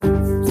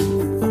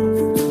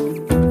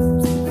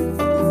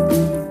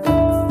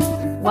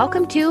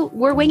welcome to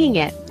We're Winging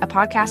It, a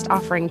podcast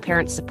offering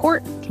parents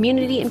support,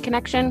 community, and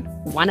connection,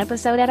 one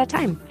episode at a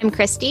time. I'm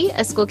Christy,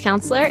 a school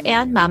counselor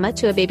and mama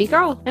to a baby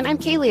girl. And I'm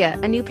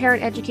Kalia, a new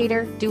parent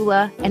educator,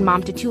 doula, and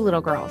mom to 2 little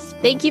girls.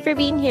 Thank you for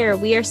being here.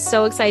 We are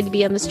so excited to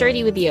be on the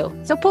Sturdy with you.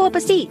 So pull up a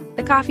seat.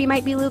 The coffee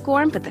might be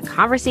lukewarm, but the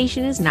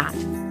conversation is not.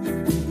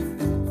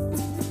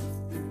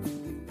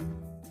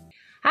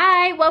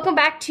 Hi, welcome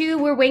back to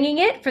We're Winging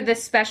It for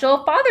this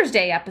special Father's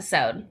Day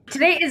episode.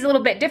 Today is a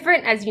little bit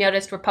different. As you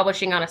noticed, we're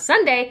publishing on a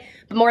Sunday,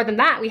 but more than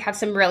that, we have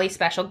some really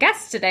special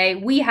guests today.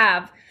 We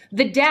have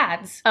the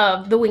dads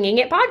of the Winging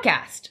It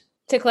podcast.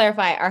 To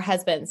clarify, our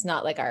husbands,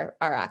 not like our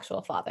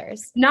actual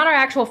fathers. Not our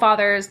actual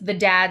fathers, the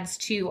dads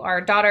to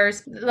our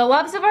daughters, the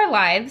loves of our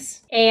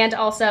lives, and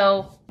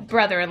also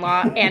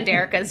brother-in-law, and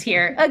Erica's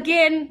here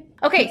again.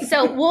 Okay,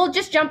 so we'll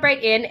just jump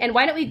right in, and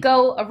why don't we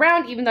go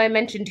around, even though I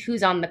mentioned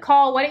who's on the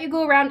call, why don't you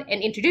go around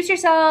and introduce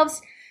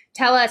yourselves,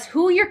 tell us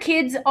who your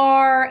kids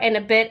are, and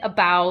a bit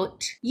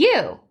about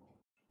you.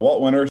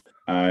 Walt Winter.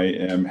 I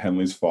am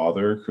Henley's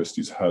father,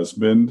 Christy's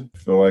husband. I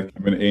feel like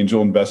I'm an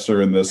angel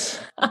investor in this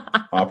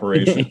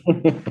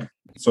operation.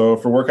 So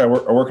for work, I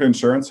work in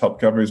insurance, help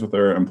companies with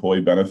their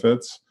employee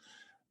benefits.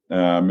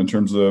 In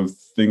terms of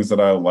things that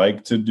I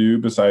like to do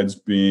besides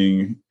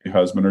being a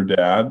husband or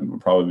dad,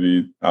 would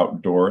probably be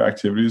outdoor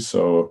activities.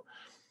 So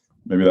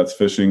maybe that's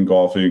fishing,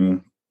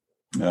 golfing,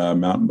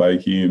 mountain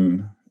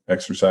biking,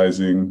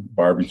 exercising,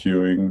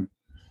 barbecuing.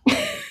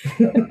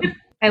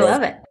 I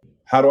love it.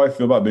 How do I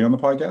feel about being on the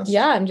podcast?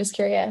 Yeah, I'm just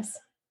curious.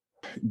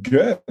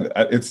 Good.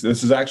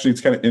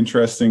 It's kind of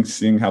interesting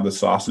seeing how the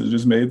sausage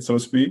is made, so to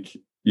speak.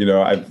 You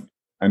know,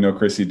 I know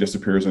Chrissy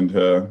disappears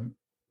into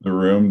the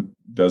room,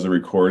 does a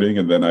recording,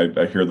 and then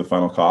I hear the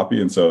final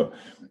copy. And so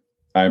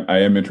I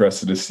am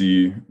interested to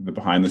see the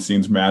behind the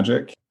scenes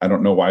magic. I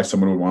don't know why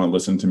someone would want to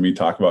listen to me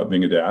talk about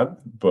being a dad,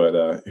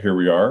 but here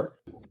we are.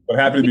 But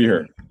happy to be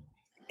here.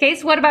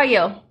 Case, what about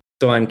you?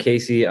 So I'm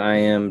Casey. I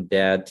am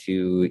dad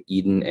to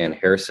Eden and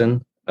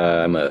Harrison.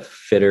 I'm a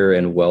fitter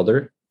and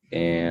welder,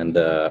 and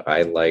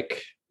I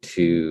like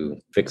to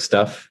fix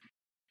stuff.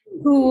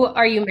 Who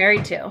are you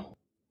married to?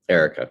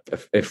 Erica,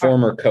 a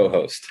former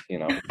co-host, you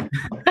know.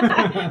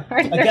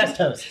 A guest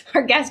host.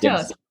 Our guest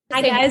host.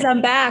 Hi guys,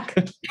 I'm back.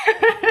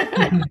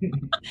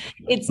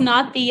 It's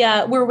not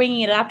the We're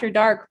Winging It After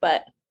Dark,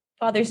 but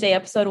Father's Day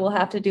episode we'll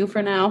have to do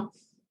for now.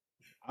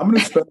 I'm going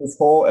to spend this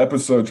whole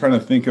episode trying to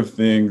think of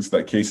things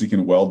that Casey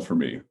can weld for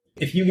me.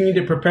 If you need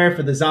to prepare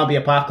for the zombie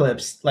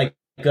apocalypse, like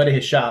go to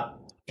his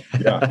shop.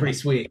 Yeah. Pretty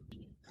sweet.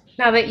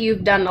 Now that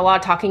you've done a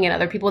lot of talking in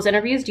other people's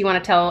interviews, do you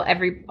want to tell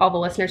all the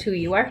listeners who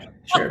you are?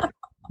 Sure.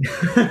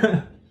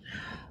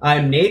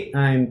 I'm Nate.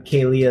 I'm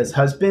Kalia's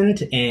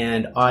husband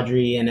and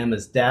Audrey and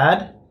Emma's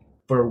dad.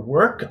 For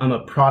work, I'm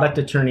a product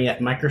attorney at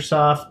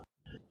Microsoft.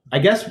 I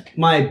guess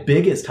my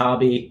biggest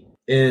hobby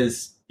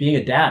is being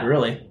a dad,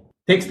 really.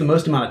 Takes the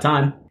most amount of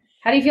time.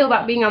 How do you feel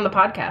about being on the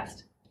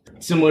podcast?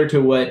 Similar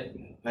to what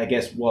I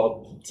guess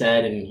Walt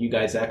said and you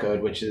guys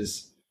echoed, which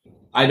is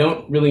I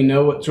don't really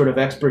know what sort of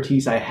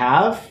expertise I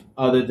have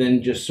other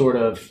than just sort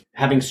of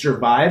having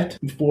survived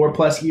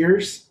 4+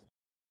 years.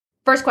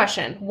 First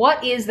question,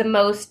 what is the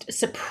most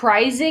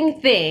surprising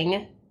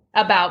thing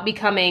about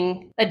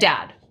becoming a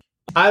dad?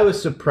 I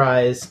was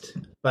surprised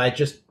by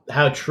just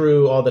how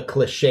true all the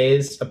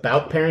cliches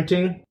about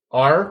parenting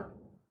are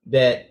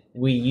that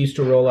we used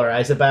to roll our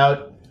eyes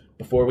about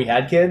before we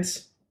had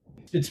kids.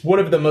 It's one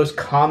of the most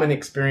common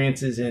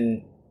experiences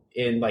in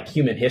like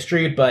human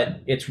history, but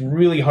it's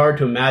really hard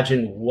to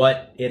imagine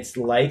what it's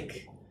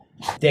like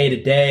day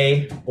to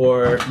day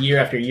or year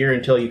after year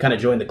until you kind of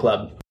join the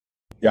club.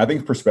 Yeah, I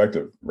think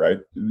perspective, right?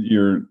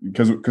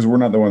 Because we're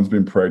not the ones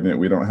being pregnant.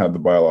 We don't have the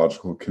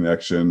biological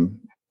connection,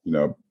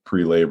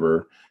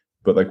 pre-labor.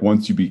 But like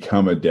once you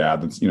become a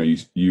dad, that's,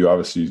 you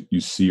obviously you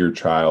see your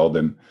child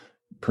and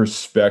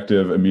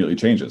perspective immediately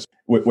changes.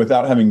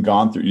 Without having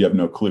gone through, you have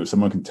no clue.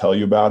 Someone can tell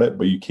you about it,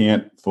 but you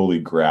can't fully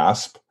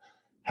grasp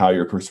how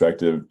your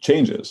perspective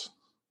changes,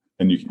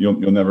 and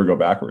you'll never go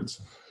backwards.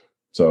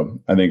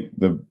 So I think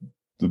the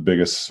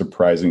biggest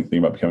surprising thing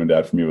about becoming a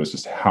dad for me was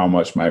just how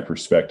much my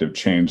perspective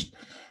changed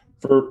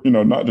for,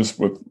 not just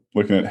with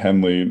looking at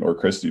Henley or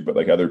Christy, but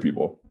like other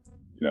people,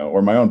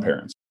 or my own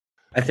parents.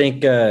 I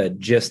think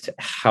just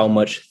how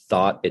much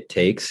thought it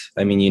takes.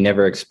 I mean, you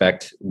never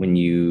expect when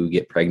you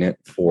get pregnant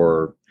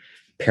for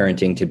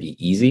parenting to be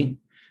easy,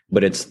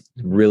 but it's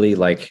really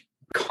like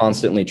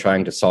constantly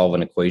trying to solve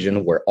an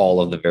equation where all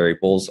of the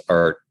variables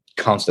are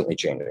constantly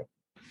changing.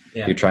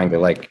 Yeah. You're trying to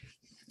like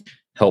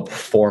help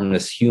form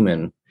this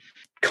human,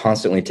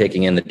 constantly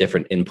taking in the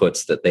different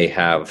inputs that they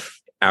have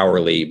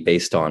hourly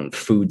based on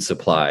food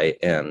supply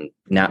and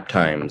nap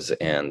times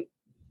and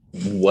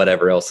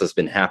whatever else has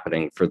been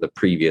happening for the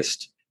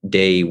previous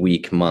day,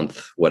 week,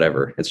 month,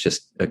 whatever. It's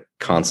just a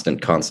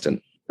constant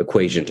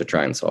equation to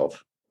try and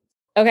solve.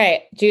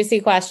 Okay, juicy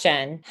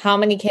question. How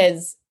many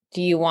kids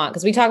do you want?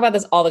 Because we talk about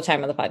this all the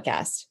time on the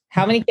podcast.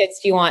 How many kids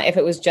do you want if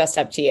it was just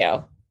up to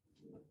you?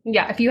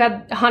 Yeah, if you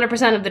had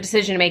 100% of the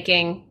decision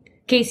making,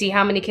 Casey,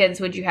 how many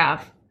kids would you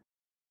have?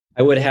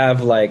 I would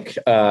have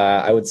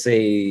I would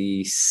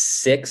say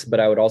 6, but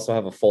I would also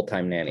have a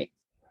full-time nanny.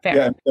 Fair.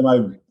 Yeah.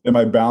 Am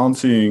I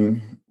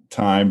balancing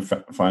time,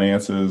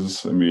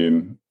 finances? I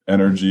mean,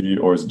 energy,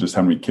 or is it just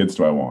how many kids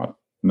do I want?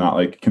 Not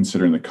like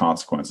considering the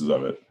consequences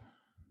of it.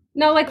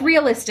 No, like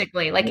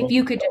realistically, like if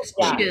you could just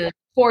choose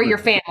for your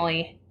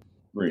family.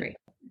 3.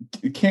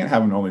 You can't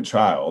have an only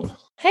child.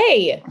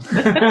 Hey,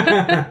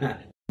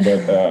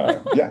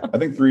 But yeah, I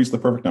think 3 is the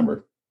perfect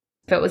number.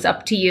 If it was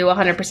up to you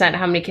 100%,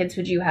 how many kids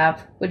would you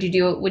have? Would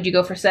you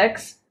go for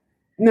 6?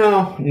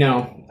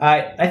 No.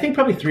 I think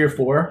probably 3 or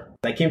 4.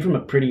 I came from a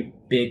pretty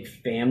big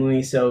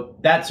family, so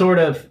that sort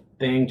of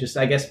thing just,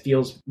 I guess,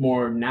 feels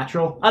more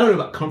natural. I don't know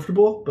about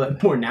comfortable,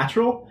 but more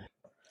natural.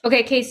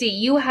 Okay, Casey,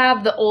 you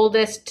have the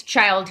oldest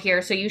child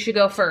here, so you should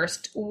go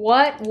first.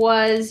 What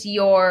was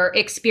your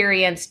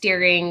experience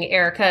during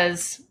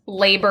Erica's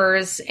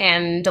labors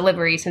and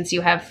delivery since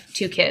you have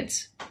 2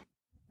 kids?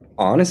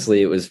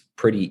 Honestly, it was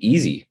pretty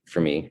easy for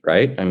me,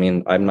 right? I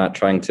mean, I'm not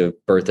trying to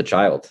birth a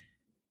child.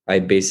 I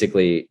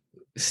basically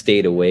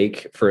stayed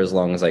awake for as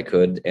long as I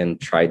could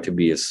and tried to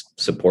be as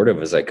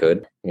supportive as I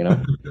could,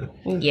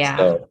 Yeah.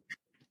 So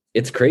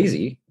it's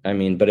crazy. I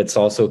mean, but it's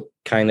also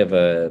kind of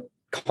a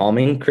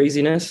calming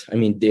craziness. I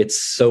mean, it's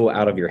so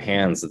out of your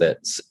hands that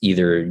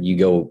either you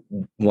go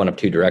one of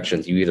 2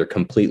 directions. You either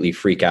completely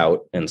freak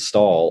out and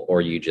stall,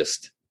 or you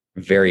just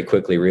very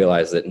quickly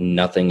realize that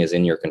nothing is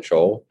in your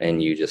control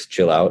and you just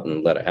chill out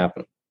and let it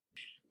happen.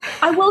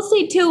 I will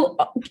say too,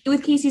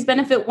 with Casey's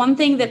benefit, one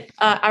thing that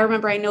I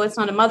remember, I know it's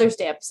not a Mother's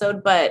Day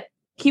episode, but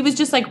he was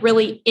just like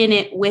really in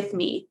it with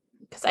me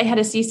because I had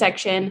a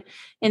C-section.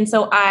 And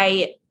so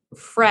I,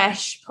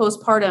 fresh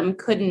postpartum,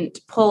 couldn't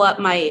pull up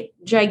my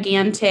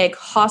gigantic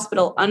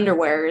hospital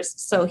underwears.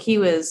 So he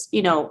was,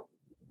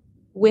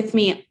 with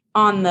me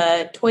on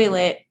the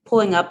toilet,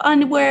 pulling up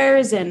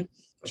underwears and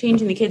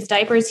changing the kids'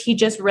 diapers. He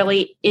just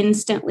really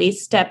instantly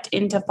stepped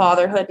into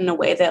fatherhood in a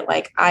way that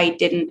like I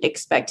didn't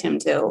expect him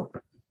to.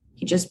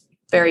 He just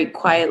very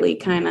quietly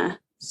kind of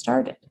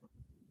started.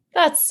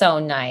 that's so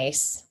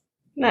nice.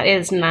 That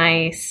is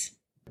nice.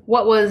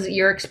 What was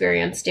your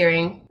experience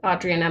during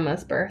Audrey and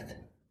Emma's birth?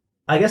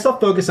 I guess I'll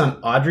focus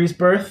on Audrey's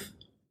birth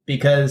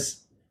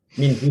because,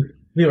 I mean,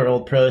 we were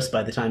old pros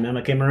by the time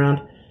Emma came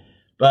around.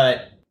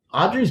 But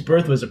Audrey's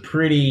birth was a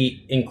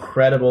pretty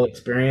incredible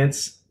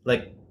experience.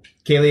 Like,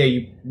 Kalia,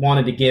 you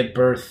wanted to give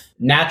birth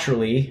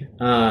naturally,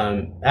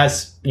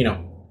 as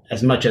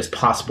much as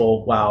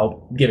possible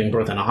while giving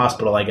birth in a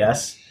hospital, I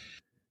guess.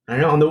 I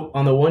don't know.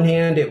 On the one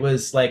hand, it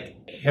was like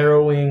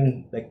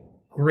harrowing, like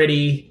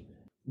gritty,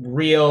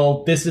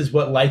 real, this is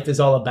what life is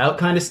all about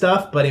kind of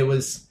stuff. But it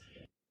was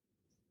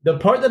the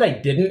part that I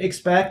didn't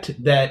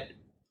expect that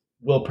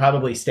will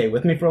probably stay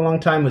with me for a long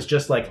time was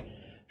just like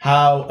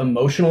how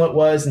emotional it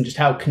was and just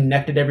how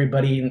connected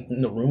everybody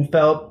in the room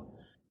felt.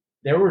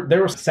 There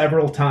were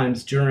several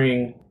times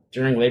during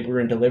labor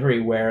and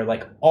delivery where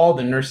like all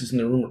the nurses in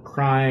the room were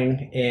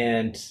crying,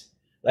 and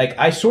like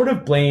I sort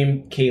of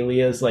blame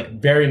Kalia's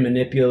like very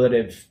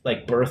manipulative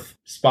like birth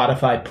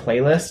Spotify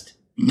playlist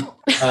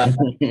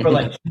for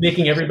like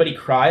making everybody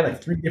cry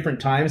like 3 different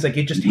times. Like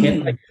it just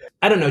hit like,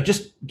 I don't know,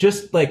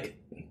 just like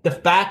the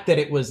fact that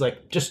it was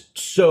like just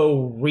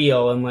so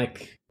real and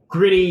like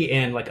gritty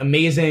and like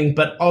amazing,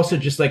 but also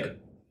just like,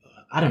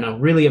 I don't know,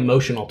 really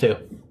emotional too.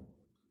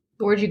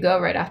 Where'd you go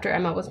right after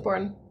Emma was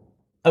born?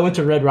 I went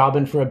to Red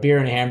Robin for a beer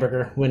and a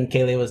hamburger when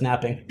Kalia was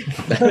napping.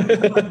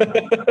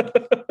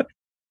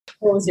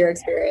 What was your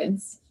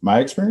experience?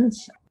 My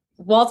experience?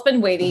 Walt's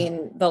been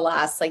waiting the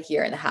last like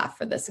year and a half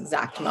for this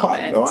exact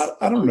moment.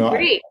 I don't know.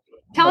 Great.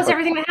 Tell us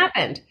everything that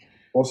happened.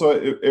 Well, so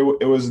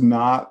it was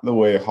not the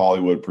way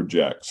Hollywood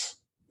projects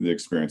the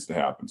experience to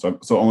happen. So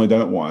only done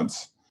it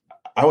once.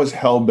 I was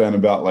hell-bent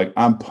about like,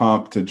 I'm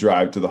pumped to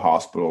drive to the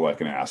hospital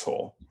like an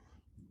asshole.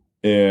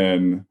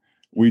 And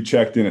we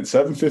checked in at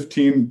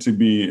 7:15 to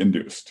be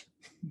induced.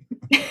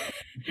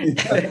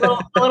 a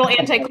little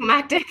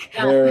anticlimactic.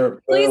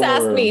 Please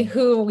ask me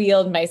who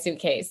wheeled my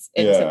suitcase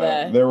into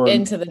the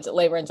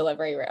labor and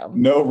delivery room.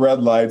 No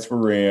red lights were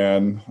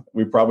ran.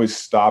 We probably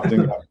stopped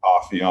and got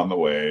coffee on the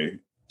way.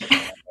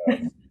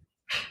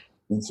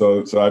 And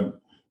so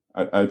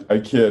I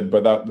kid,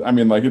 but that, I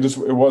mean, like it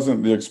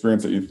wasn't the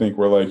experience that you think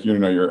where like,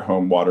 you're at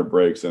home, water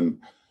breaks and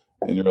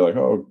you're like,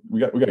 oh, we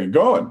got to get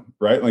going,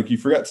 right? Like you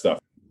forget stuff.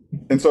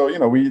 And so,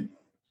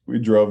 we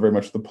drove very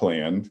much the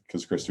plan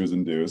because Christy was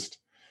induced,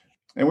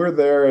 and we were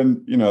there,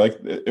 and like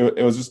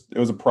it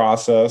was a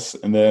process.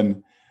 And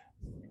then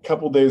a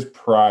couple of days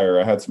prior,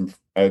 I had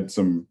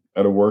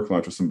at a work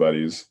lunch with some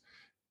buddies,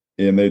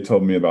 and they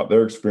told me about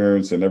their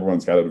experience, and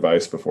everyone's got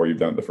advice before you've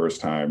done it the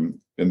first time,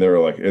 and they were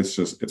like, it's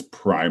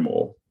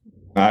primal.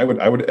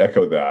 And I would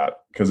echo that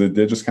because it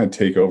did just kind of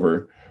take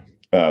over.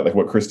 Like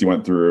what Christy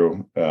went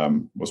through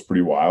was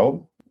pretty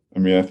wild. I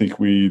mean, I think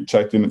we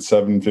checked in at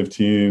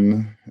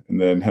 7:15,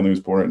 and then Henley was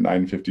born at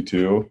 9:52.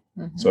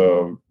 Mm-hmm.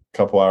 So a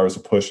couple hours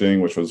of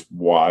pushing, which was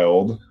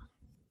wild.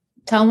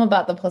 Tell them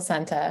about the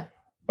placenta.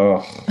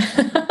 Oh.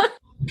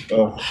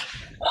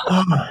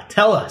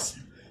 Tell us.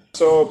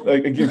 So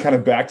like, again, kind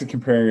of back to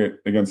comparing it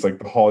against like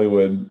the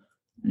Hollywood,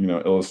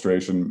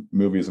 illustration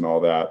movies and all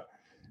that.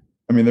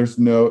 I mean, there's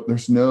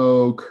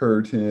no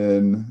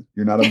curtain.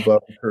 You're not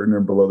above the curtain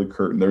or below the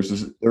curtain. There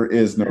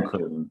is no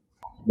curtain.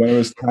 When it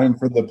was time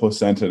for the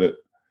placenta,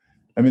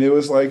 it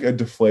was like a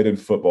deflated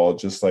football,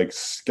 just like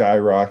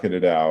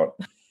skyrocketed out.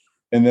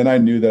 And then I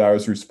knew that I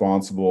was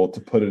responsible to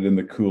put it in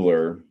the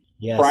cooler.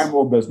 Yes.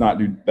 Primal does not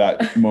do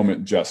that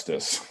moment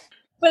justice.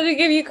 But to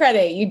give you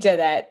credit, you did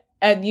it.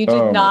 And you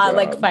did not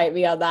like fight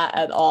me on that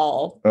at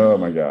all. Oh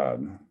my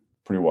God.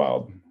 Pretty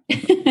wild.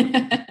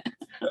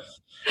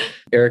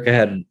 Erica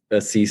had a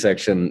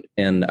C-section,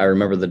 and I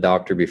remember the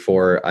doctor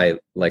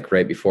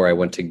right before I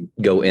went to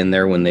go in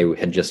there when they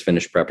had just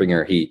finished prepping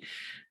her, he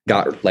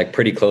got like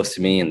pretty close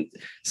to me and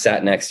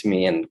sat next to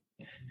me and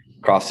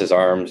crossed his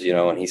arms,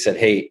 and he said,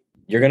 "Hey,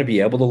 you're going to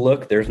be able to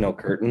look. There's no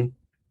curtain,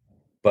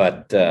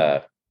 but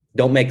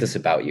don't make this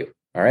about you.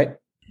 All right?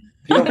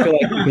 If you don't feel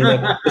like you can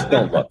look, just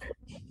don't look."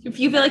 If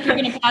you feel like you're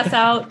going to pass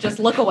out, just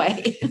look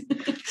away.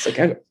 It's like,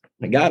 I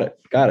got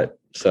it.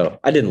 So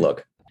I didn't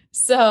look.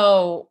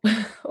 So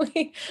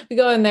we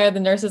go in there.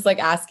 The nurse is like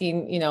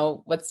asking,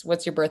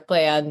 what's your birth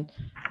plan?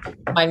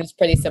 Mine was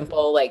pretty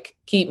simple, like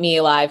keep me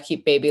alive,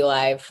 keep baby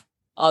alive,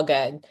 all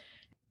good.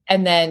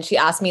 And then she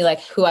asked me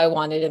like who I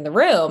wanted in the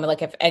room,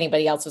 like if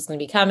anybody else was going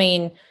to be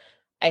coming.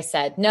 I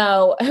said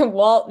no.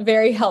 Walt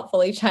very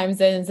helpfully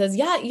chimes in and says,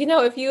 "Yeah,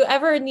 if you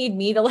ever need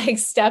me to like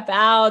step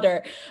out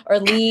or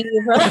leave,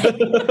 or like,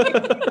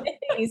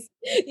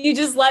 you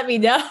just let me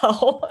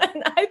know."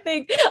 And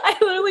I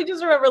literally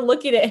just remember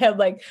looking at him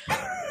like,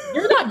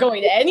 "You're not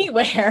going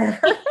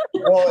anywhere."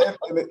 Well,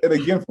 and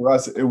again, for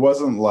us, it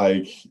wasn't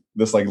like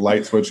this like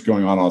light switch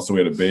going on also we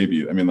had a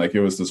baby. I mean, like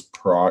it was this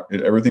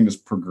everything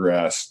just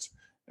progressed.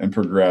 And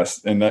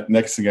that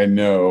next thing I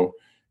know,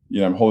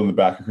 I'm holding the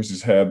back of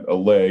Chrissy's head, a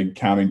leg,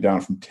 counting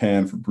down from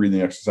 10 for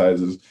breathing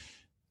exercises,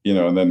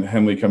 and then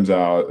Henley comes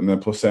out, and then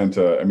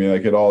placenta. I mean,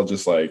 like it all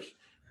just like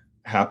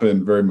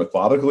happened very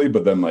methodically,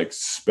 but then like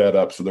sped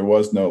up. So there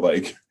was no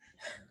like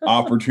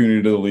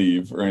opportunity to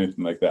leave or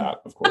anything like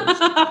that, of course.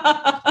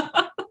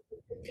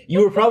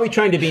 You were probably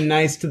trying to be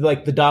nice to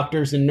like the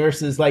doctors and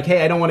nurses, like,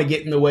 "Hey, I don't want to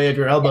get in the way of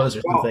your elbows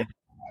or something."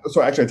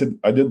 So actually,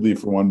 I did leave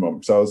for one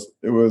moment. So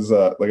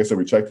like I said,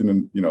 we checked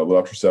in, a little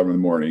after 7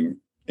 a.m,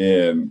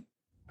 and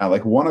at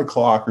like 1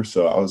 o'clock or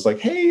so, I was like,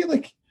 "Hey,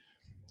 like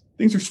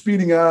things are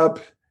speeding up.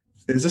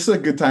 Is this a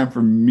good time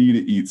for me to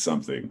eat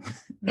something?"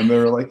 And they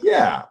were like,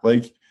 "Yeah,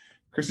 like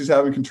Chrissy's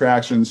having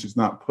contractions. She's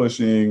not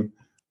pushing.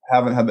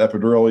 Haven't had the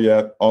epidural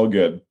yet. All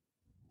good."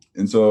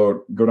 And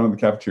so go down to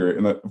the cafeteria.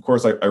 And of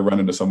course, I run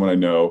into someone I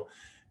know,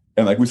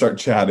 and like we start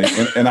chatting,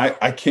 and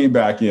I came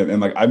back in, and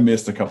like I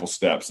missed a couple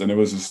steps, and it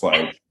was just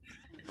like,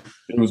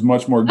 it was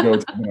much more go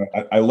time.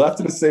 I left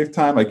at a safe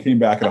time. I came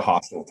back at a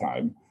hostile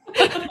time.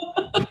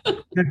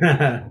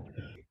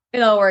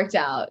 It all worked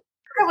out.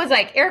 It was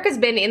like Erica's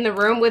been in the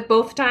room with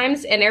both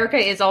times, and Erica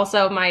is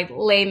also my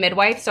lay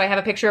midwife. So I have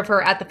a picture of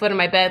her at the foot of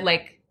my bed,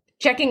 like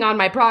checking on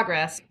my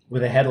progress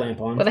With a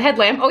headlamp on. with a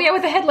headlamp. Oh yeah,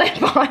 with a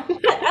headlamp on.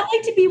 I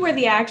like to be where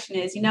the action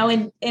is,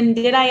 and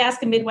did I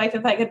ask a midwife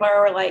if I could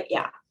borrow her light?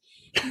 Yeah.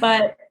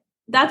 But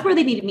that's where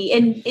they needed me.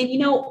 And you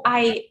can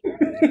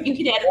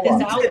edit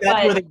this out, That's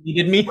but where they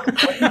needed me.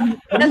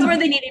 that's where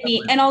they needed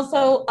me. And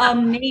also,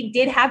 Nate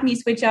did have me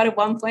switch out at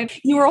one point.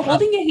 You were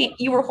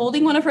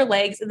holding one of her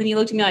legs, and then you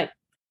looked at me like,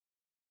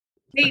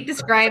 Nate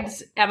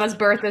describes Emma's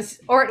birth as,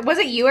 or was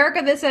it you,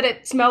 Erica, that said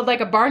it smelled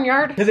like a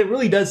barnyard? Because it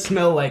really does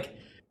smell like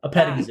a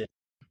petting zoo.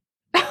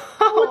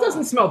 Well, it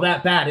doesn't smell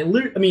that bad.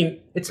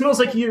 It smells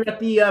like you're at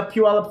the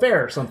Puyallup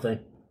Fair or something.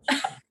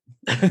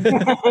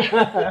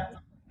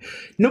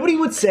 Nobody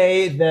would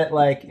say that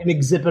like an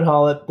exhibit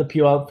hall at the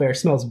Puyallup Fair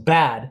smells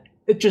bad.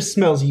 It just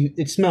smells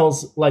it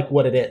smells like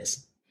what it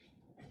is.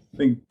 I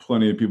think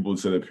plenty of people would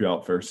say that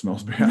Puyallup Fair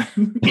smells bad.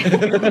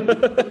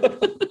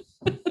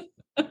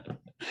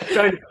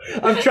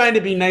 I'm trying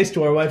to be nice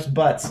to our wife's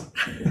butts.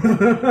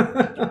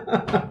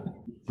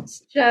 It's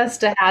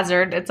just a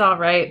hazard. It's all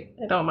right.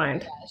 I don't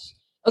mind.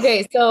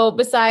 Okay, so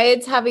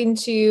besides having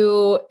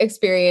to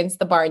experience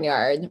the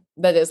barnyard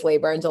that is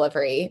labor and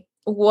delivery,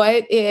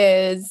 what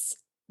is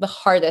the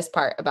hardest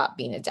part about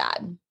being a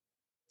dad?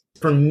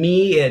 For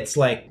me, it's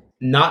like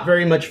not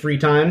very much free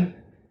time.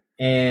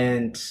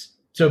 And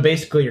so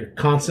basically you're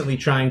constantly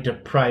trying to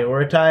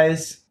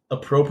prioritize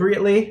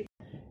appropriately.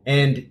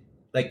 And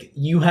like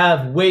you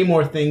have way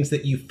more things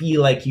that you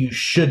feel like you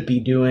should be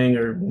doing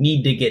or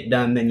need to get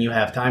done than you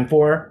have time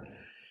for.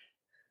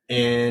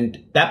 And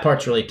that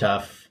part's really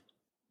tough.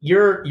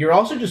 You're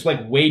also just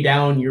like way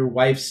down your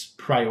wife's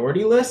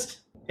priority list.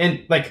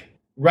 And like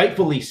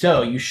rightfully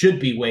so, you should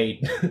be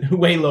way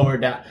lower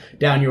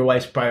down your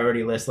wife's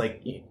priority list.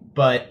 Like,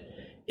 but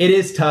it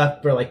is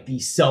tough for like the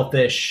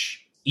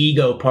selfish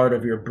ego part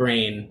of your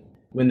brain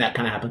when that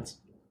kind of happens.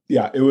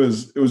 Yeah, it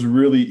was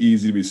really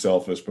easy to be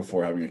selfish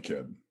before having a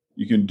kid.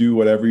 You can do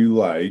whatever you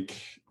like,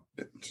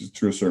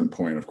 to a certain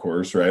point, of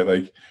course, right?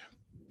 Like,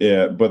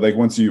 yeah, but like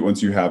once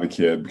you have a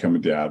kid, become a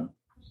dad,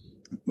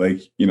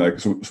 like,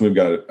 so we've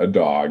got a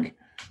dog,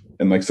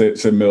 And like say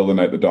middle of the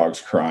night, the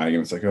dog's crying,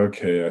 and it's like,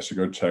 okay, I should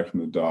go check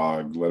on the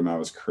dog, let him out of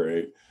his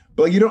crate.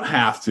 But like, you don't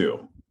have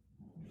to,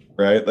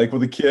 right? Like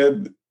with a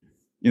kid,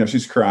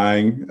 she's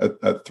crying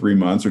at 3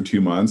 months or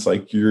 2 months,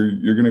 like you're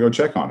going to go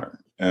check on her,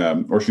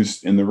 or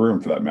she's in the room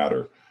for that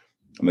matter.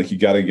 And like, you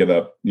got to get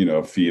up,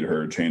 feed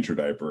her, change her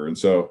diaper. And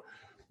so,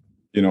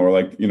 or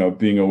like,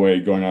 being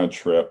away, going on a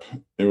trip,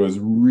 it was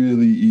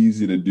really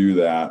easy to do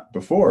that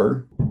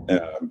before.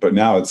 But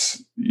now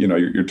it's,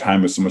 your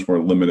time is so much more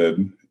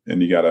limited,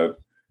 and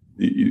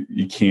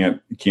you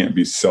can't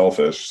be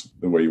selfish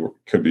the way you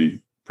could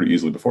be pretty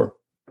easily before.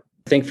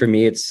 I think for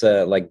me, it's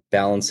like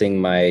balancing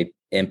my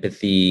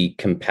empathy,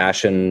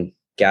 compassion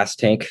gas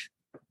tank.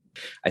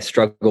 I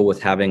struggle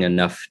with having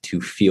enough to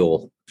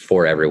feel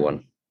for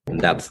everyone. And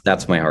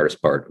that's my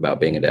hardest part about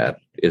being a dad,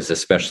 is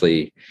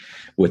especially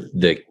with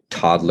the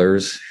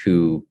toddlers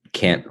who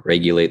can't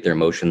regulate their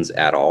emotions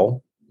at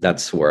all.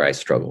 That's where I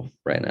struggle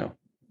right now.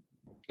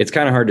 It's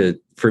kind of hard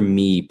for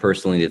me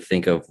personally to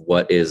think of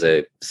what is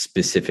a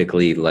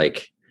specifically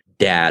like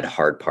dad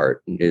hard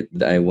part.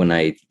 When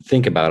I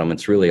think about them,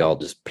 it's really all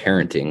just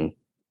parenting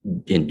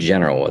in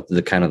general.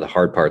 The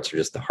hard parts are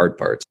just the hard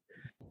parts.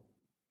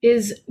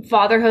 Is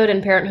fatherhood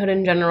and parenthood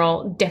in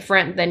general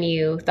different than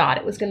you thought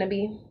it was going to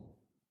be?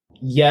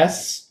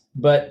 Yes,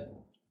 but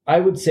I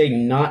would say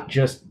not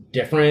just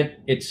different.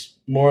 It's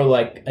more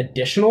like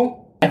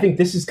additional. I think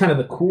this is kind of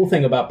the cool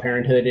thing about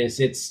parenthood is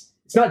it's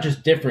not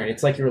just different.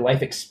 It's like your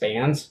life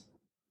expands.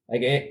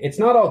 Like it's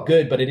not all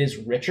good, but it is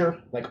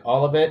richer, like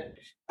all of it.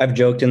 I've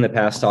joked in the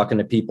past talking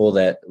to people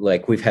that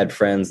like we've had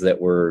friends that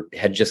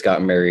had just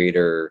gotten married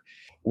or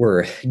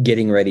were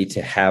getting ready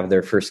to have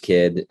their first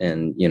kid.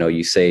 And,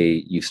 you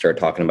say you start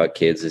talking about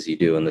kids as you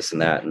do and this and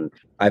that. And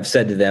I've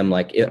said to them,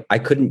 like, I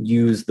couldn't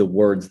use the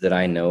words that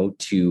I know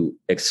to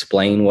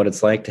explain what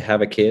it's like to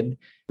have a kid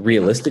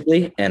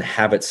realistically and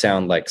have it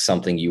sound like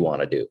something you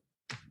want to do.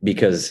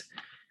 Because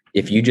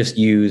if you just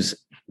use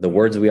the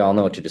words we all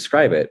know to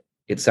describe it,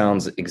 it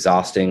sounds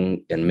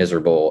exhausting and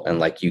miserable. And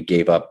like you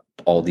gave up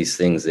all these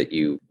things that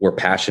you were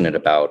passionate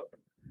about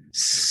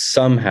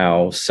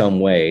somehow,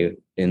 some way.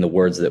 In the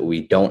words that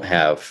we don't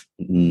have,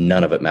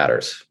 none of it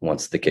matters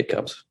once the kid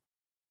comes.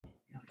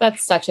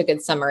 That's such a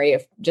good summary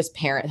of just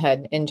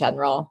parenthood in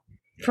general.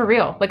 For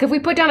real. Like if we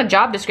put down a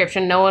job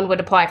description, no one would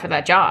apply for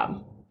that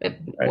job. It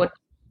would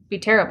be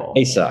terrible.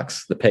 Pay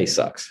sucks. The pay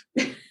sucks.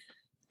 It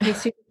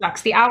super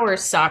sucks. The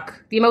hours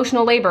suck. The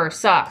emotional labor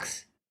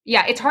sucks.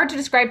 Yeah, it's hard to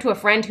describe to a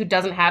friend who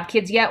doesn't have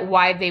kids yet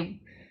why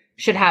they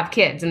should have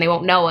kids, and they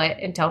won't know it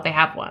until they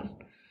have one.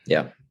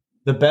 Yeah.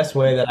 The best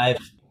way that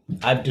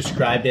I've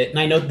described it, and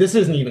I know this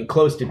isn't even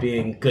close to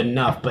being good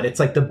enough, but it's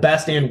like the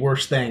best and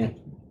worst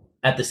thing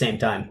at the same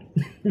time.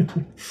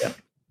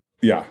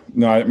 Yeah.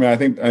 No, I mean, I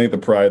think the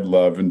pride,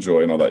 love, and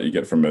joy and all that you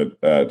get from it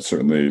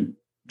certainly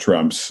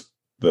trumps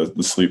the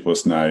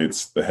sleepless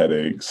nights, the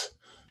headaches.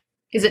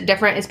 Is it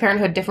different? Is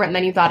parenthood different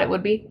than you thought it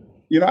would be?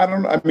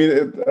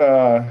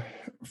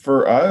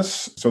 For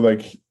us, so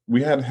like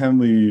we had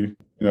Henley,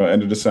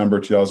 end of December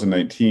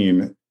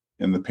 2019,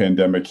 and the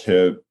pandemic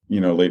hit,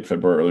 late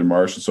February, early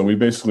March. So we've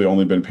basically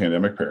only been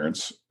pandemic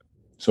parents.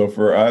 So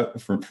for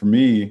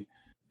me,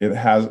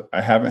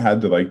 I haven't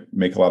had to like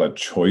make a lot of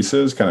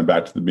choices, kind of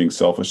back to the being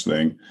selfish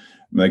thing,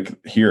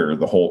 like here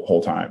the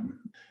whole time.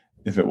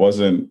 If it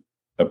wasn't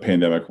a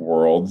pandemic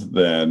world,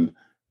 then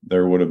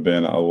there would have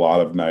been a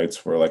lot of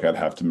nights where like I'd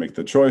have to make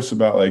the choice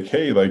about like,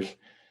 hey, like,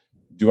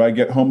 do I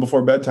get home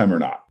before bedtime or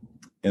not?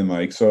 And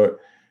like, so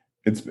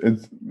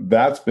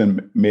that's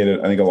been made it,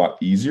 I think, a lot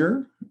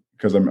easier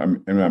because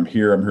I'm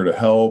here to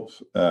help,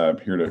 I'm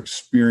here to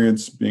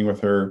experience being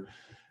with her.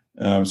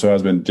 So it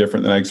has been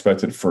different than I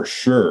expected for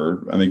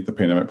sure. I think the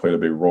pandemic played a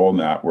big role in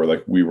that, where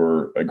like we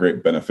were a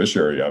great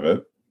beneficiary of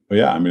it. But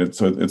yeah, I mean, it's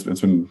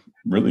been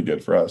really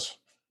good for us.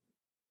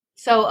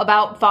 So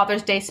about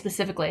Father's Day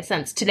specifically,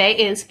 since today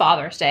is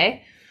Father's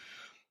Day,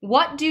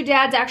 what do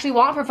dads actually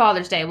want for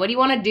Father's Day? What do you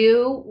want to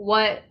do?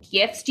 What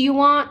gifts do you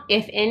want,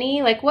 if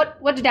any? Like what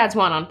do dads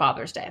want on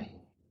Father's Day?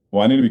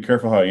 Well, I need to be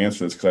careful how I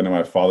answer this because I know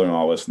my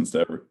father-in-law listens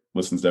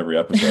to every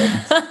episode.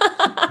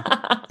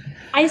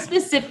 I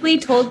specifically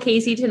told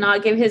Casey to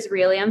not give his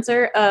real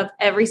answer of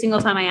every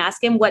single time I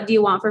ask him, what do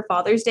you want for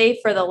Father's Day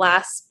for the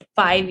last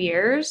 5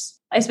 years?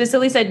 I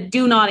specifically said,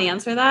 do not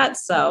answer that.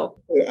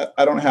 So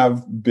I don't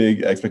have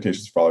big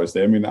expectations for Father's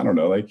Day. I mean, I don't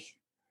know, like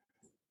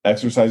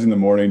exercising in the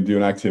morning,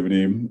 doing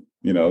activity,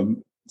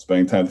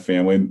 spending time with the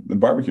family, and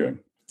barbecuing.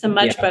 it's a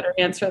much better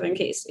answer than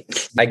Casey.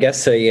 I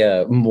guess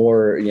a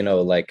more,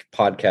 like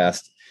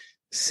podcast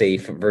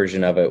safe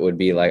version of it would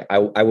be like,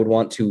 I would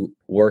want to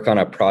work on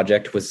a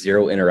project with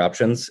 0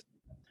 interruptions.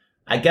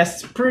 I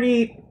guess it's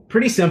pretty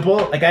simple.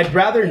 Like I'd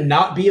rather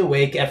not be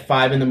awake at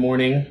 5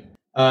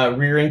 a.m,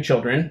 rearing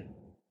children.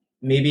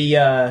 Maybe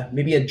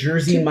a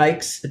Jersey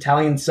Mike's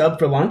Italian sub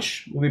for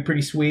lunch would be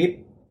pretty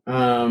sweet.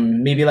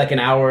 Maybe like an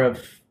hour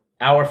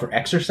for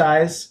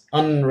exercise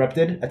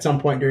uninterrupted at some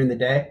point during the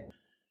day.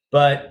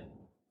 But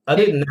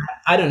other than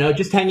that, I don't know,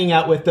 just hanging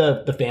out with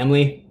the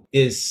family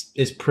is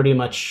pretty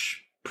much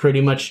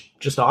pretty much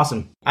just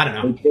awesome. I don't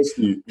Hey, know.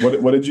 Christy,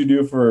 what did you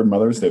do for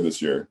Mother's Day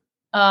this year?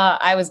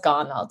 I was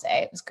gone all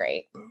day. It was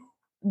great.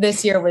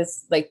 This year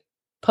was like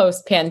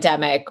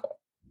post-pandemic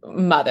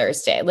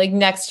Mother's Day. Like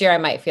next year I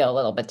might feel a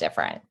little bit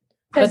different.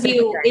 Because But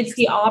it's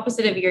the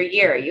opposite of your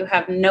year. You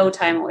have no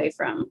time away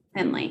from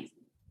Henley.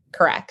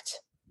 correct.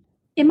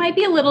 It might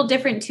be a little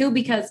different too,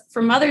 because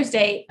for Mother's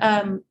Day,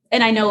 and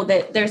I know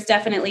that there's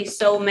definitely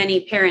so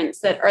many parents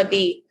that are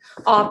the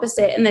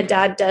opposite, and the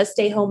dad does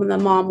stay home and the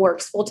mom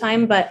works full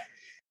time. But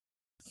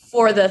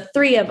for the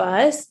three of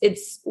us,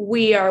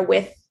 we are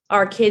with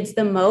our kids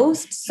the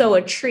most. So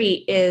a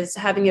treat is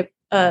having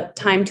a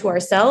time to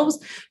ourselves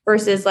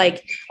versus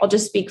like, I'll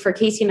just speak for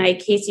Casey and I.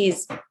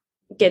 Casey's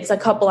gets a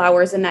couple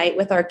hours a night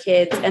with our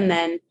kids, and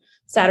then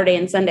Saturday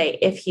and Sunday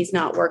if he's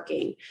not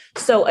working.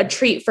 So a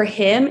treat for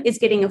him is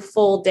getting a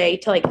full day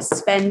to like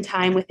spend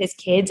time with his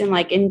kids and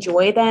like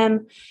enjoy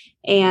them,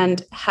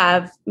 and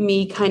have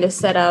me kind of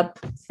set up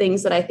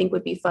things that I think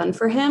would be fun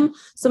for him.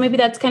 So maybe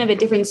that's kind of a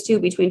difference too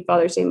between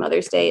Father's Day and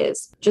Mother's Day,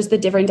 is just the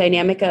different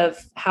dynamic of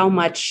how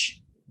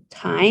much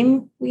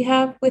time we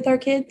have with our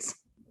kids.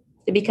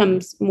 It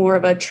becomes more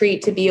of a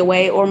treat to be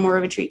away or more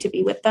of a treat to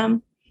be with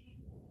them.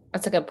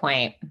 That's a good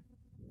point.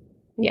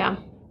 Yeah.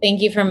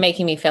 Thank you for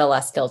making me feel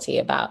less guilty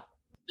about.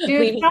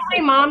 Dude, how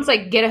many moms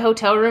like get a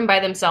hotel room by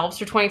themselves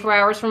for 24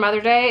 hours for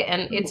Mother's Day?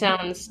 And it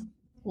sounds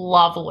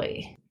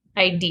lovely.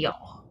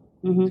 Ideal.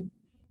 Mm-hmm.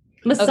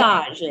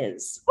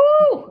 Massages.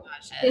 Woo!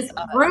 This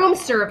room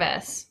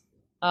service.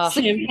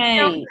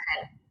 Champagne.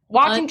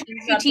 Watching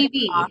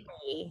TV.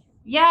 Coffee.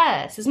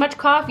 Yes, as much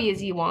coffee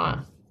as you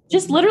want.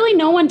 Just literally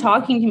no one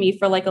talking to me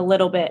for like a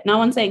little bit. No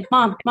one saying,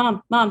 mom,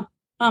 mom, mom,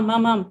 mom,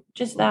 mom, mom.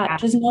 Just that.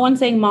 Just no one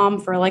saying mom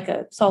for like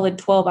a solid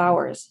 12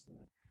 hours.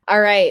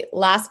 All right.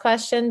 Last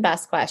question,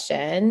 best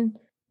question.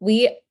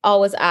 We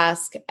always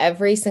ask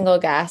every single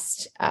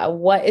guest,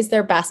 what is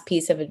their best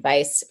piece of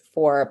advice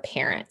for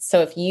parents?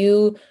 So if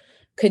you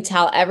could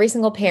tell every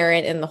single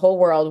parent in the whole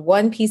world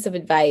one piece of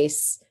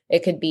advice,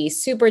 it could be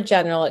super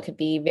general. It could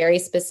be very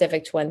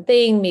specific to one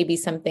thing, maybe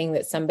something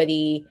that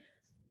somebody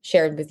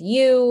shared with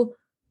you.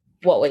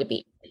 What would it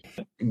be?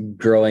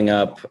 Growing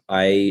up,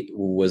 I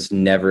was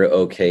never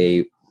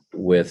okay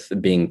with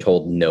being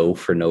told no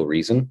for no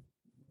reason.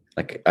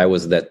 Like I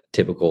was that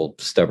typical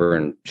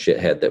stubborn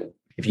shithead that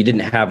if you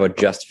didn't have a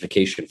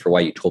justification for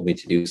why you told me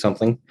to do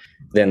something,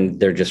 then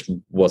there just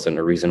wasn't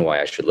a reason why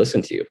I should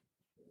listen to you.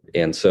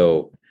 And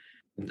so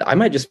I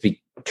might just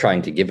be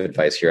trying to give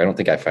advice here. I don't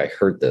think if I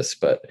heard this,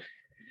 but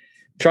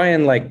try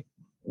and like,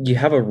 you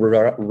have a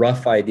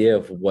rough idea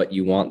of what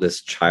you want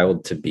this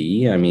child to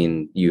be. I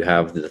mean, you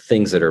have the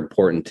things that are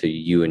important to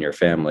you and your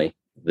family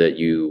that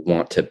you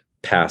want to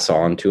pass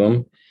on to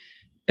them.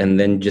 And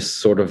then just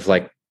sort of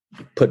like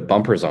put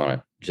bumpers on it.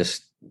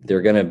 Just,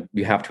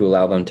 you have to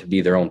allow them to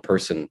be their own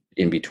person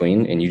in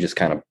between. And you just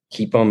kind of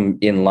keep them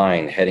in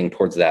line heading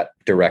towards that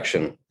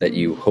direction that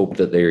you hope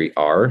that they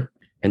are.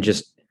 And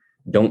just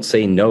don't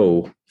say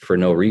no for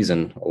no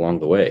reason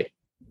along the way.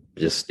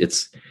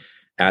 It's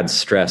adds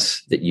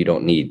stress that you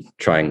don't need,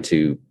 trying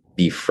to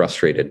be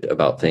frustrated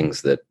about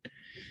things that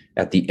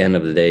at the end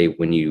of the day,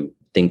 when you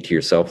think to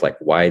yourself, like,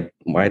 why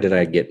did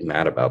I get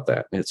mad about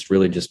that? It's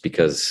really just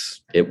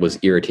because it was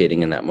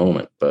irritating in that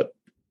moment, but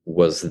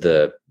was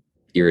the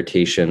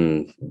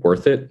irritation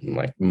worth it?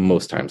 Like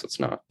most times it's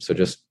not. So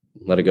just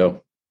let it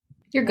go.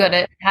 You're good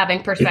at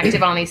having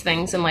perspective on these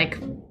things and like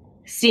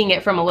seeing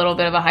it from a little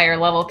bit of a higher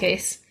level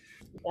case.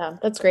 Yeah,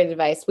 that's great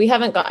advice.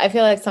 I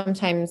feel like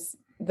sometimes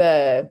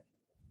the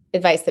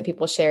advice that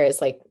people share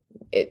is like,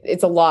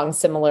 it's along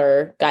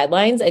similar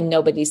guidelines and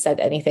nobody said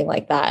anything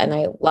like that. And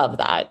I love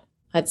that.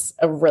 That's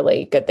a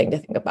really good thing to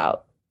think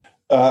about.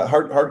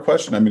 Hard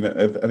question. I mean,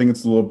 I think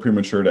it's a little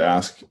premature to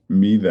ask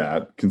me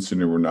that,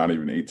 considering we're not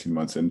even 18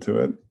 months into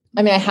it.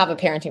 I mean, I have a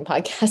parenting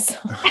podcast.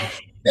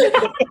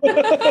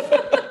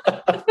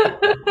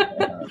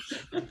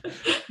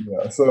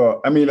 Yeah. So,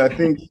 I mean, I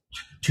think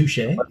Touche.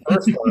 my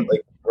first one,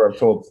 like where I've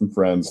told some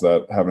friends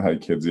that haven't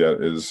had kids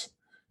yet, is,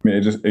 I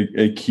mean,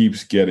 it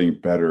keeps getting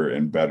better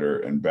and better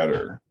and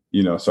better,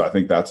 so I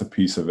think that's a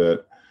piece of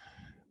it.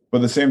 But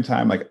at the same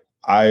time, like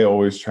I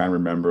always try and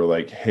remember,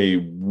 like, hey,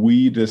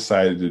 we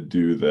decided to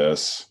do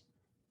this.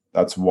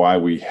 That's why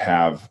we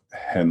have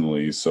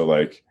Henley. So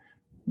like,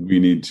 we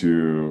need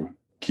to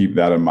keep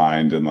that in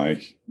mind and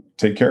like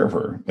take care of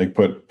her, like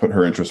put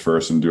her interest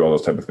first and do all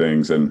those type of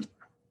things. And,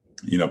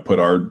 put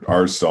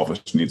our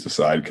selfish needs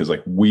aside, because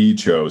like we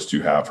chose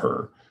to have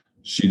her.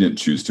 She didn't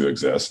choose to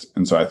exist.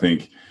 And so I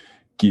think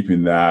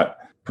keeping that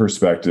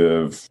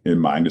perspective in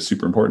mind is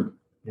super important.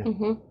 Yeah.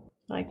 Mm-hmm.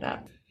 I like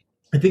that.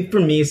 I think for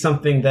me,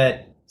 something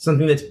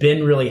that's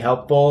been really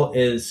helpful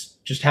is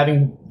just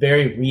having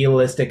very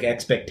realistic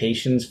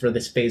expectations for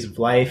this phase of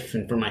life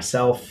and for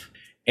myself.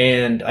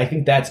 And I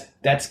think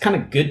that's kind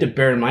of good to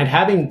bear in mind.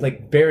 Having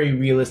like very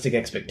realistic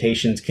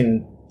expectations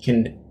can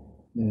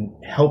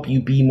help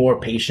you be more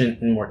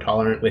patient and more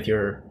tolerant with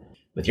your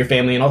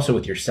family and also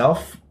with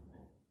yourself.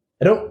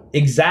 I don't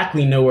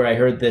exactly know where I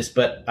heard this,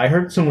 but I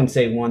heard someone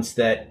say once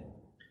that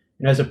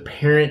And as a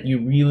parent, you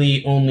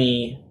really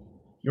only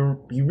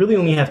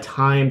have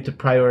time to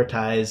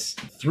prioritize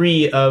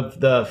 3 of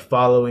the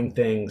following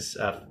things: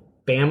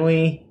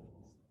 family,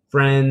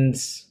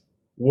 friends,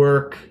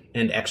 work,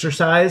 and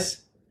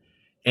exercise.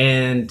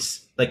 And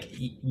like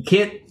you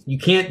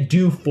can't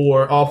do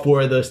all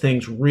 4 of those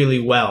things really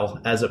well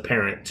as a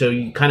parent. So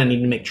you kind of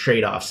need to make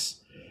trade-offs.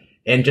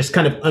 And just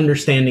kind of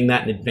understanding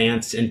that in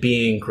advance and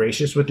being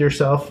gracious with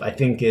yourself, I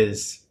think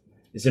is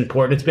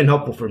important. It's been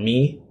helpful for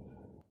me.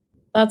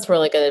 That's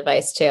really good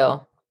advice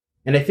too.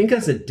 And I think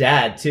as a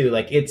dad too,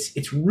 like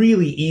it's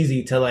really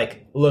easy to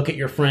like look at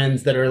your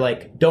friends that are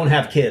like don't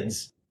have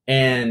kids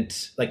and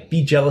like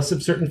be jealous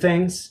of certain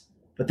things.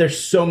 But there's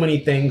so many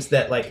things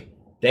that like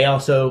they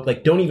also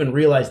like don't even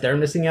realize they're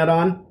missing out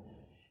on.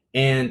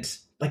 And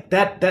like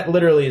that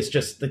literally is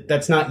just like,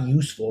 that's not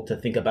useful to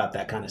think about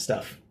that kind of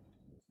stuff.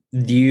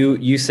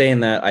 You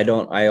saying that,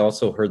 I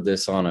also heard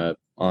this it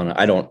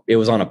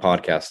was on a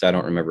podcast. I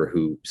don't remember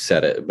who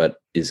said it, but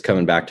is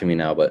coming back to me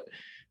now. But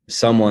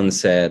someone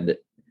said,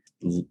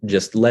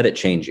 just let it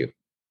change you.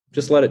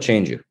 Just let it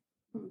change you.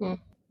 Mm-hmm.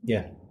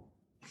 Yeah.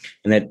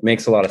 And that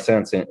makes a lot of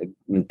sense in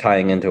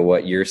tying into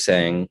what you're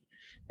saying.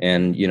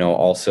 And,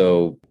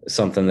 also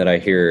something that I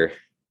hear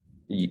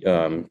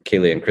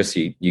Kaylee and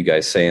Christy, you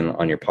guys saying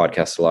on your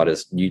podcast a lot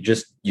is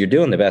you're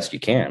doing the best you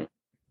can.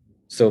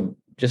 So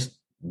just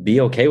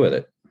be okay with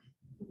it.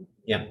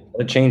 Yeah.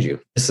 Let it change you.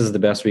 This is the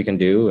best we can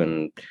do.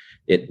 And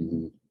it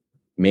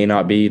may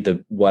not be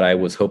what I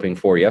was hoping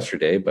for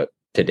yesterday, but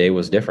today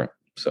was different.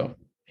 So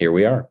here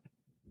we are.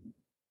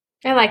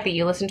 I like that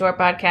you listen to our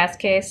podcast,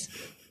 Case.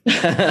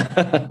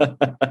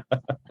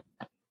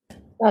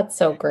 That's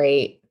so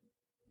great.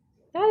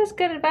 That is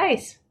good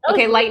advice.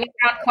 Okay, lightning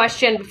round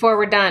question before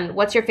we're done.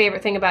 What's your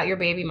favorite thing about your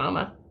baby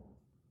mama?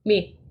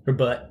 Me. Her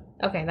butt.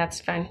 Okay, that's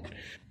fine.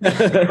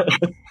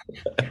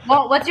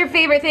 Well, what's your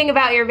favorite thing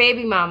about your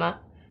baby mama?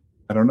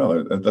 I don't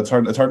know. That's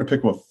hard. It's hard to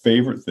pick a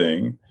favorite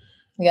thing.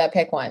 You gotta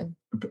pick one.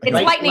 It's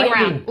lightning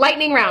round.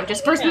 Lightning round.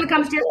 Just first thing that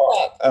comes to your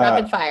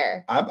rapid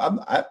fire.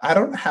 I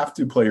don't have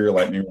to play your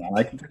lightning round.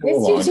 I can take a Yes,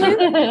 little you longer.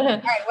 do.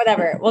 All right,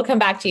 whatever. We'll come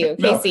back to you,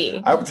 No,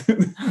 Casey.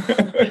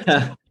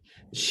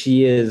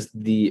 She is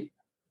the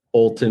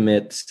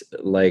ultimate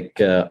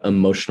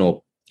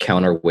emotional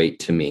counterweight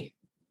to me.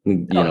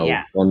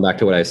 Going back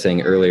to what I was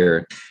saying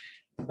earlier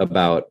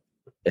about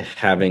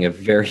having a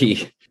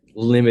very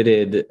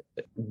limited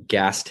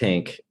gas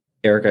tank,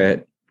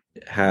 Erica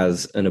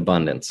has an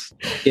abundance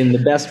in the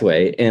best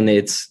way, and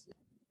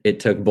it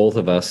took both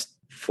of us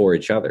for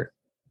each other.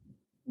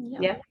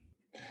 Yeah.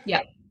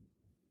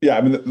 Yeah,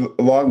 I mean,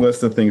 a long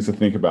list of things to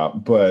think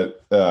about,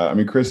 but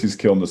Chrissy's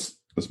killing this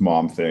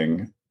mom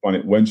thing.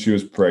 When she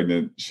was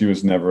pregnant, she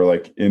was never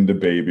like into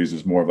babies. It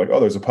was more of like, oh,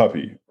 there's a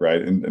puppy,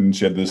 right? And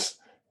she had this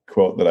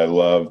quote that I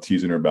love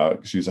teasing her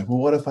about. She's like, well,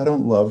 what if I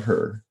don't love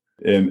her?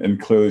 And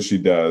clearly she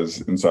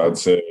does. And so I'd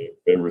say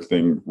favorite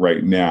thing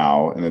right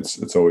now, and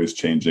it's always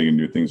changing and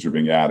new things are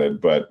being added,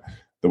 but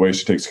the way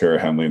she takes care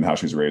of Henley and how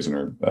she's raising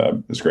her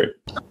is great.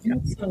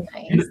 That's so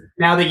nice. And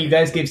now that you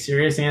guys gave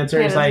serious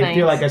answers, I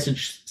feel nice. like I should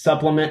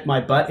supplement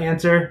my butt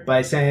answer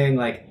by saying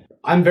like,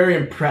 I'm very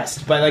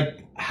impressed by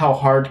like how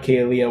hard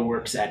Kalia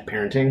works at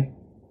parenting.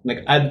 Like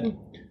I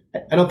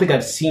don't think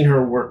I've seen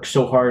her work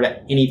so hard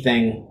at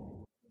anything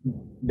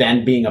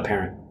than being a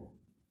parent.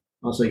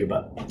 Also your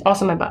butt.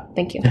 Also my butt.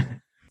 Thank you.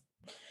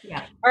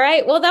 All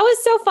right. Well, that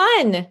was so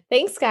fun.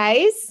 Thanks,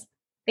 guys.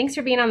 Thanks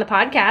for being on the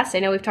podcast. I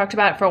know we've talked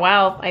about it for a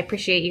while. I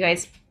appreciate you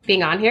guys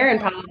being on here,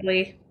 and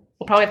we'll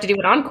probably have to do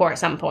an encore at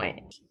some point.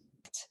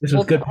 This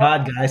was good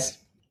pod, guys.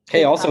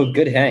 Hey, also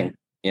good hang,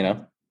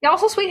 Yeah,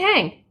 also sweet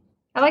hang.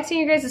 I like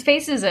seeing your guys'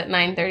 faces at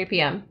 9:30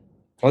 p.m.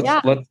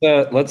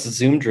 Let's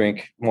Zoom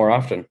drink more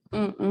often.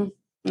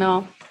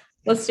 No,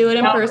 let's do it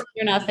in person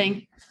or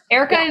nothing.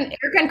 Erica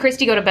and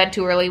Christy go to bed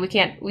too early. We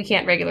can't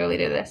regularly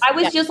do this. I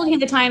was just looking at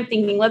the time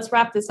thinking, let's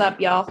wrap this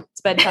up, y'all. It's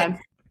bedtime.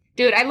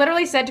 Dude, I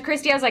literally said to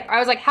Christy, I was like,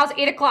 how's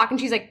 8 o'clock? And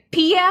she's like,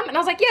 PM? And I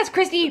was like, yes,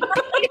 Christy, 8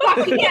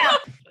 o'clock PM.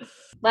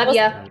 Love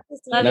ya.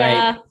 Love Night.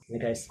 ya. Hey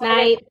guys.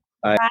 Night.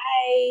 Bye.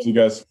 See you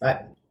guys.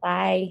 Bye.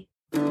 Bye.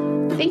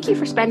 Thank you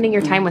for spending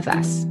your time with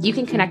us. You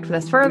can connect with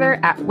us further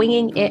at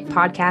Winging It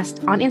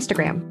Podcast on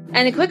Instagram.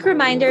 And a quick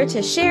reminder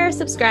to share,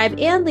 subscribe,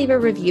 and leave a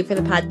review for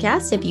the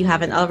podcast if you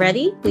haven't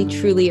already. We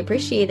truly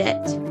appreciate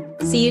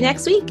it. See you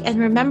next week. And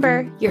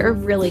remember, you're a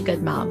really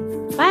good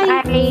mom.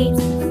 Bye.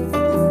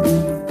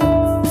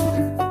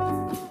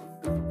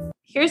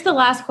 Here's the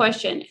last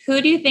question.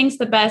 Who do you think's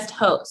the best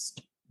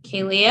host?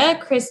 Kalia,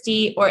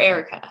 Christy, or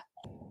Erica?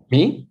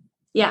 Me?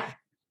 Yeah.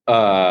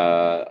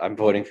 I'm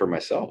voting for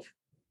myself.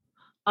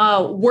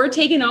 We're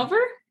taking over?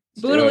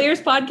 Let's do it.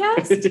 Boodleears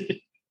podcast?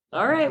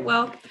 All right.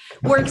 Well,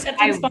 we're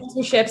accepting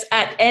sponsorships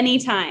at any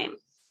time.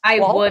 I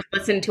would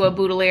listen to a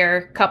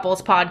Boodleer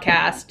couples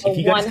podcast. If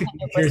you guys could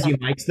get Jersey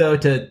Mike's though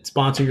to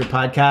sponsor your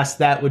podcast,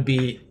 that would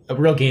be a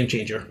real game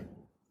changer.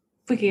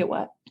 If we could get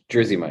what?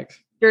 Jersey Mike's.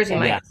 Jersey Yeah,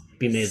 Mike's.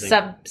 be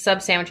amazing.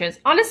 Sub sandwiches.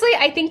 Honestly,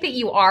 I think that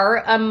you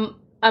are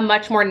a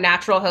much more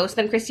natural host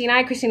than Christy and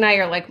I. Christy and I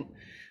are like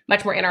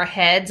much more in our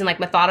heads and like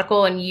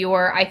methodical, and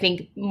you're, I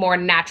think, more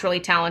naturally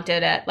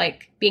talented at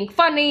like being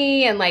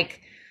funny and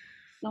like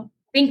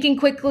thinking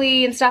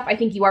quickly and stuff. I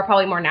think you are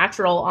probably more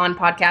natural on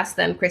podcasts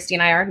than Christy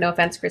and I are. No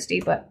offense, Christy,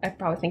 but I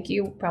probably think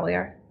you probably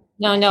are.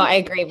 No, I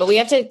agree. But we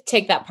have to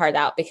take that part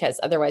out because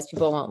otherwise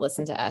people won't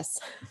listen to us.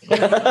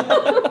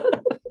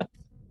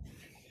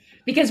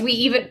 Because we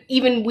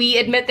even we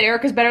admit that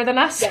Erica's better than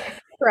us. Yeah,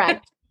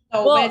 correct.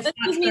 Oh, Well, but this it's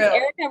not means, true.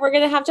 Erica, we're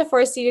going to have to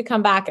force you to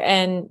come back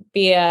and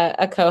be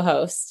a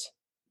co-host.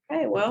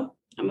 Okay, well,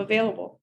 I'm available.